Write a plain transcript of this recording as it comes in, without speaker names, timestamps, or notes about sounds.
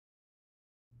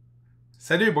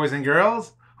Salut boys and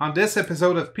girls! On this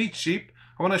episode of Peach Sheep,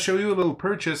 I want to show you a little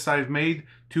purchase I've made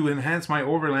to enhance my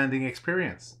overlanding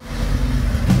experience.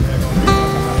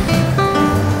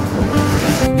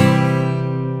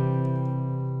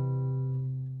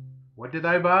 What did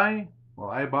I buy? Well,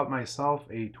 I bought myself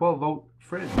a 12-volt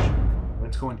fridge.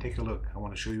 Let's go and take a look. I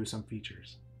want to show you some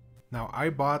features. Now, I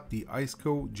bought the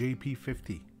Iceco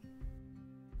JP50.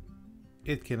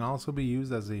 It can also be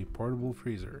used as a portable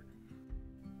freezer.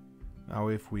 Now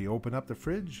if we open up the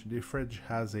fridge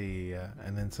has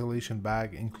an insulation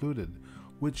bag included,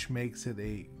 which makes it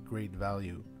a great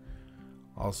value.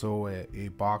 Also a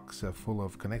box full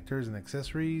of connectors and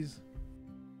accessories.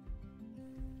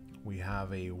 We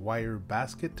have a wire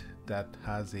basket that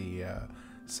has a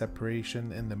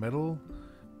separation in the middle.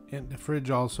 In the fridge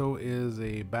also is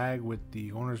a bag with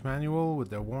the owner's manual, with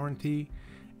the warranty,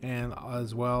 and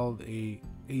as well a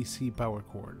AC power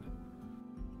cord.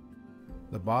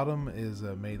 The bottom is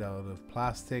made out of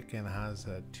plastic and has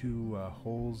two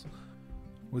holes,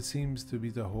 which seems to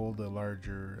be to hold the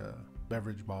larger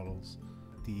beverage bottles.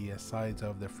 The sides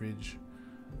of the fridge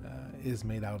is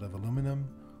made out of aluminum.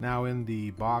 Now in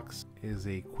the box is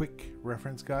a quick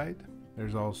reference guide.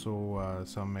 There's also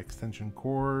some extension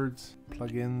cords,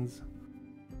 plugins.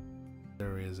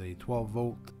 There is a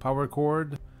 12-volt power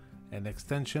cord, an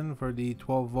extension for the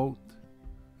 12-volt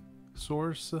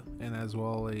source, and as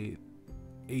well a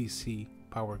AC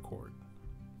power cord.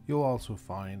 You'll also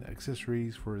find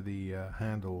accessories for the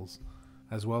handles,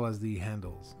 as well as the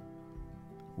handles,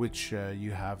 which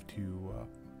you have to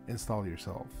install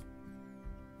yourself.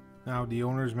 Now the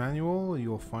owner's manual,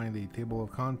 you'll find a table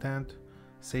of content,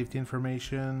 safety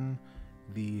information,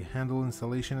 the handle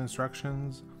installation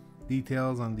instructions,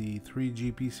 details on the 3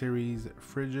 GP series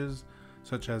fridges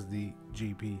such as the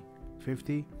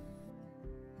JP50.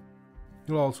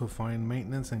 You'll also find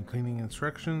maintenance and cleaning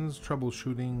instructions,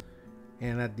 troubleshooting,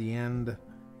 and at the end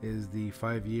is the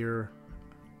 5-year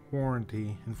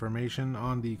warranty information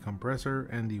on the compressor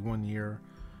and the 1-year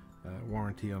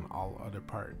warranty on all other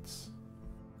parts.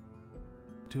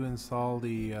 To install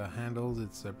the handles,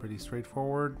 it's pretty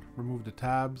straightforward. Remove the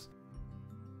tabs.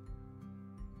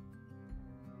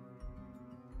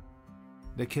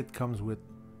 The kit comes with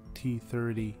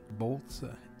T30 bolts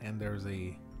and there's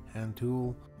a hand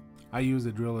tool. I use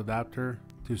a drill adapter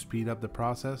to speed up the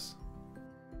process.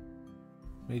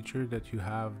 Make sure that you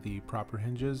have the proper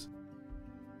hinges.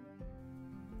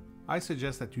 I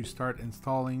suggest that you start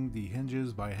installing the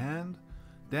hinges by hand,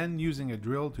 then using a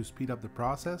drill to speed up the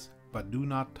process, but do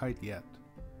not tighten yet.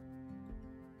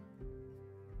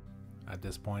 At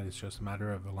this point, it's just a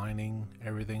matter of aligning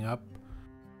everything up.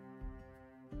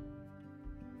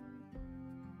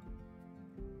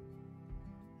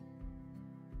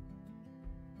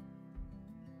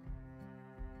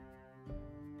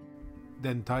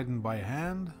 Then tighten by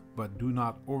hand, but do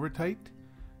not over tight,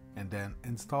 and then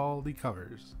install the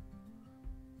covers,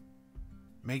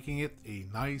 making it a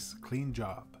nice clean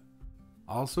job,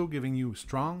 also giving you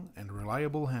strong and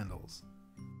reliable handles.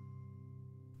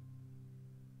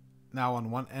 Now on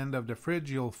one end of the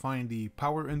fridge you'll find the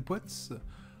power inputs.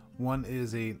 One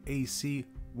is an AC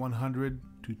 100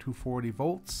 to 240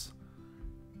 volts,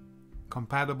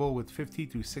 compatible with 50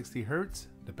 to 60 Hertz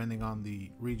depending on the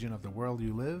region of the world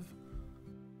you live.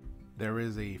 There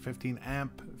is a 15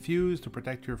 amp fuse to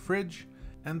protect your fridge,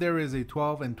 and there is a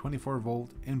 12 and 24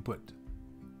 volt input.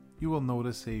 You will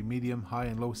notice a medium, high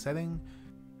and low setting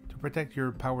to protect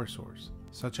your power source,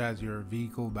 such as your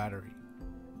vehicle battery.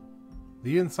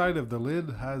 The inside of the lid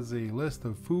has a list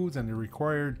of foods and the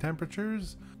required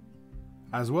temperatures,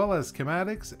 as well as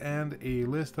schematics and a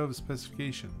list of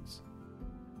specifications.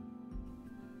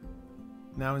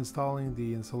 Now installing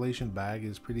the insulation bag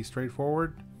is pretty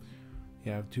straightforward.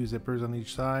 You have 2 zippers on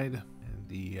each side, and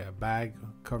the bag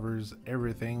covers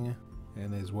everything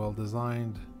and is well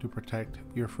designed to protect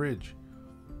your fridge.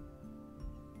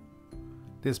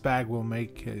 This bag will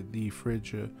make the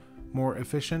fridge more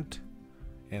efficient,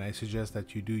 and I suggest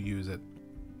that you do use it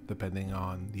depending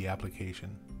on the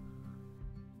application.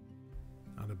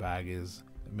 Now the bag is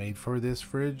made for this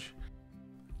fridge,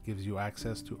 gives you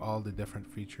access to all the different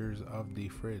features of the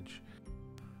fridge,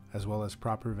 as well as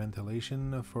proper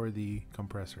ventilation for the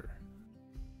compressor.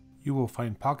 You will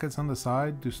find pockets on the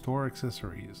side to store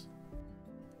accessories.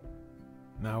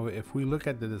 Now if we look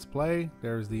at the display,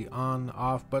 there's the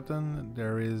on-off button,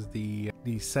 there is the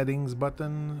settings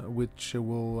button, which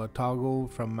will toggle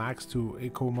from max to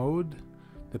eco mode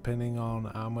depending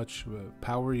on how much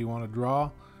power you want to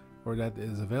draw or that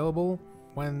is available.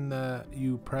 When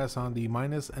you press on the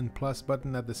minus and plus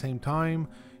button at the same time,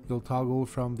 you'll toggle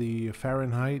from the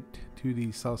Fahrenheit to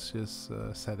the Celsius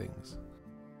settings.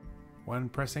 When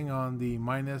pressing on the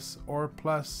minus or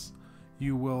plus,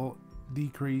 you will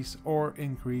decrease or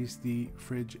increase the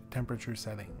fridge temperature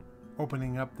setting.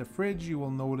 Opening up the fridge, you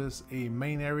will notice a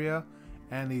main area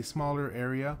and a smaller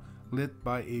area lit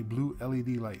by a blue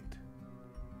LED light.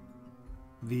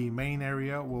 The main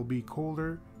area will be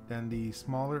colder than the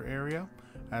smaller area,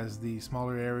 as the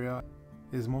smaller area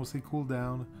is mostly cooled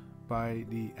down by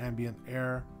the ambient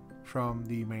air from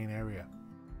the main area.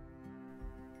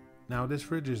 Now, this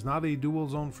fridge is not a dual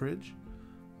zone fridge,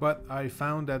 but I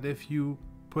found that if you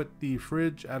put the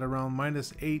fridge at around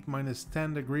 -8,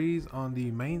 -10 degrees on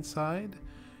the main side,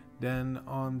 then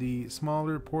on the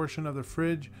smaller portion of the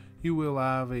fridge you will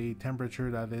have a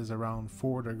temperature that is around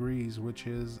 4 degrees, which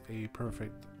is a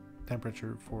perfect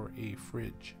temperature for a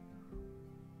fridge.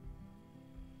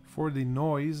 For the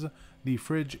noise, the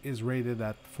fridge is rated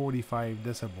at 45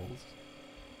 decibels.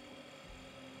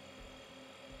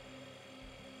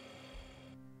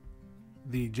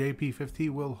 The JP50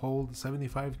 will hold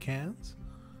 75 cans,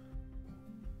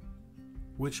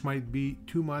 which might be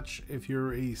too much if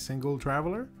you're a single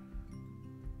traveler.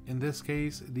 In this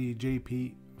case, the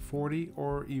JP40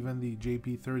 or even the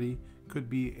JP30 could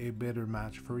be a better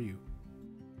match for you.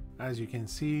 As you can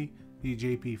see, the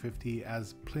JP50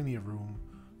 has plenty of room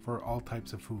for all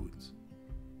types of foods.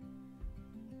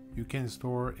 You can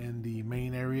store in the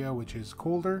main area, which is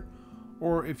colder,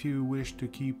 or if you wish to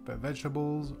keep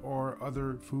vegetables or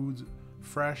other foods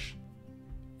fresh,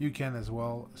 you can as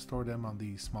well store them on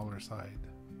the smaller side.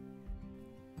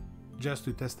 Just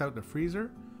to test out the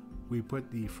freezer, we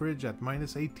put the fridge at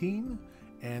 -18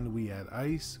 and we had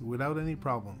ice without any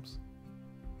problems.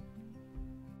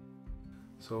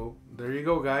 So there you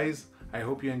go, guys. I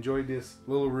hope you enjoyed this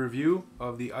little review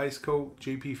of the Iceco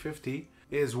JP50.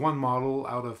 It is one model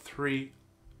out of 3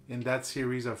 in that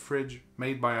series of fridge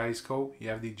made by Iceco. You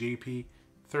have the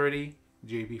JP30,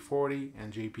 JP40,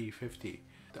 and JP50.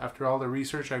 After all the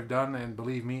research I've done, and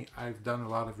believe me, I've done a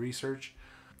lot of research,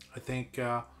 I think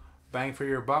bang for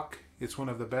your buck, it's one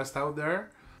of the best out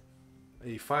there.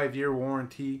 A 5-year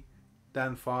warranty,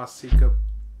 Danfoss C-cup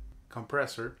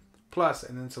compressor, plus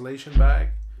an insulation bag.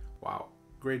 Wow,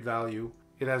 great value.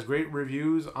 It has great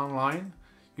reviews online.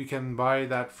 You can buy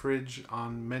that fridge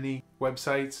on many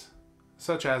websites,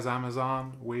 such as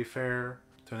Amazon, Wayfair,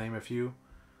 to name a few.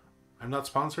 I'm not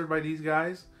sponsored by these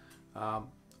guys. I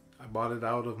bought it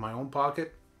out of my own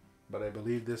pocket, but I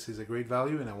believe this is a great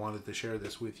value and I wanted to share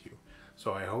this with you.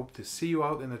 So I hope to see you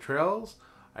out in the trails.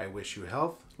 I wish you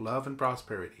health, love, and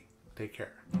prosperity. Take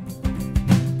care.